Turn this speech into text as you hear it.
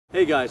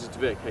Hey guys, it's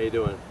Vic. How you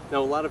doing?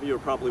 Now a lot of you are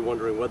probably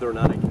wondering whether or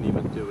not I can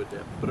even do a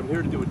dip, but I'm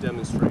here to do a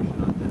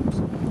demonstration on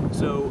dips.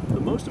 So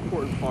the most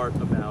important part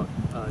about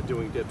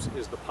doing dips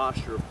is the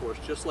posture, of course,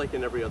 just like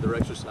in every other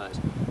exercise.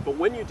 But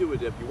when you do a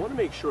dip, you want to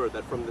make sure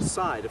that from the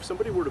side, if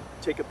somebody were to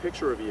take a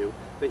picture of you,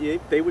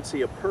 that they would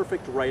see a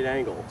perfect right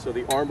angle. So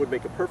the arm would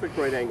make a perfect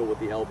right angle with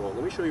the elbow.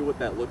 Let me show you what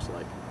that looks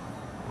like.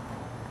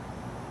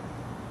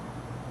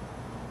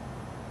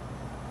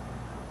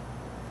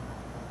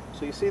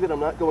 So you see that I'm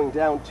not going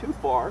down too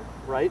far,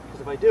 right? Because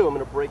if I do, I'm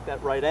going to break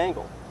that right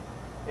angle.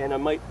 And I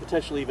might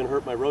potentially even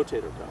hurt my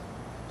rotator cuff.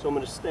 So I'm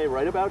going to stay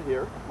right about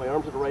here, my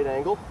arms at a right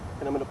angle,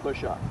 and I'm going to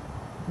push up.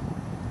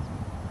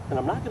 And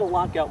I'm not going to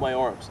lock out my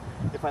arms.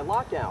 If I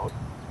lock out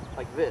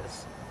like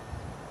this,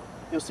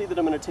 you'll see that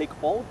I'm going to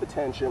take all of the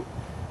tension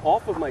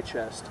off of my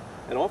chest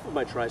and off of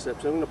my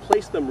triceps. I'm going to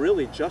place them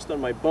really just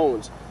on my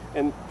bones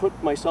and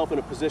put myself in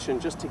a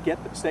position just to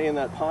stay in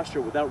that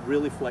posture without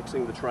really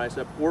flexing the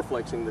tricep or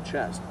flexing the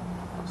chest.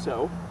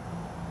 So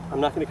I'm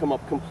not going to come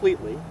up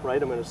completely,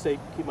 right? I'm going to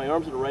keep my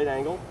arms at a right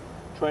angle,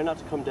 try not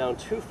to come down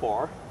too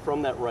far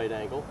from that right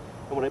angle.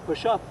 And when I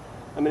push up,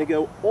 I'm going to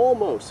go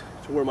almost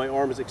to where my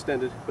arm is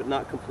extended, but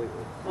not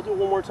completely. I'll do it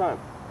one more time.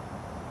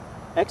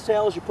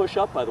 Exhale as you push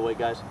up, by the way,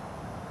 guys.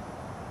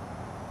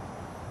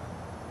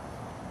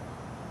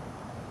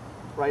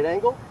 Right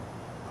angle,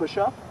 push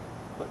up,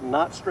 but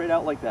not straight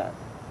out like that.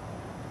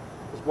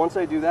 Because once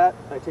I do that,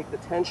 I take the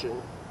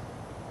tension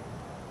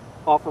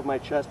off of my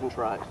chest and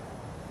tri.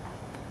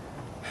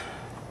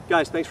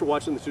 Guys, thanks for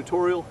watching the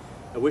tutorial.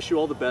 I wish you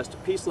all the best.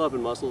 Peace, love,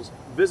 and muscles.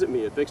 Visit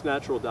me at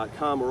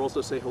vicsnatural.com or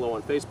also say hello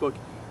on Facebook.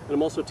 And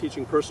I'm also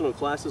teaching personal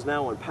classes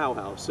now on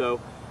Powwow.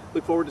 So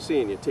look forward to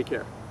seeing you. Take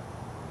care.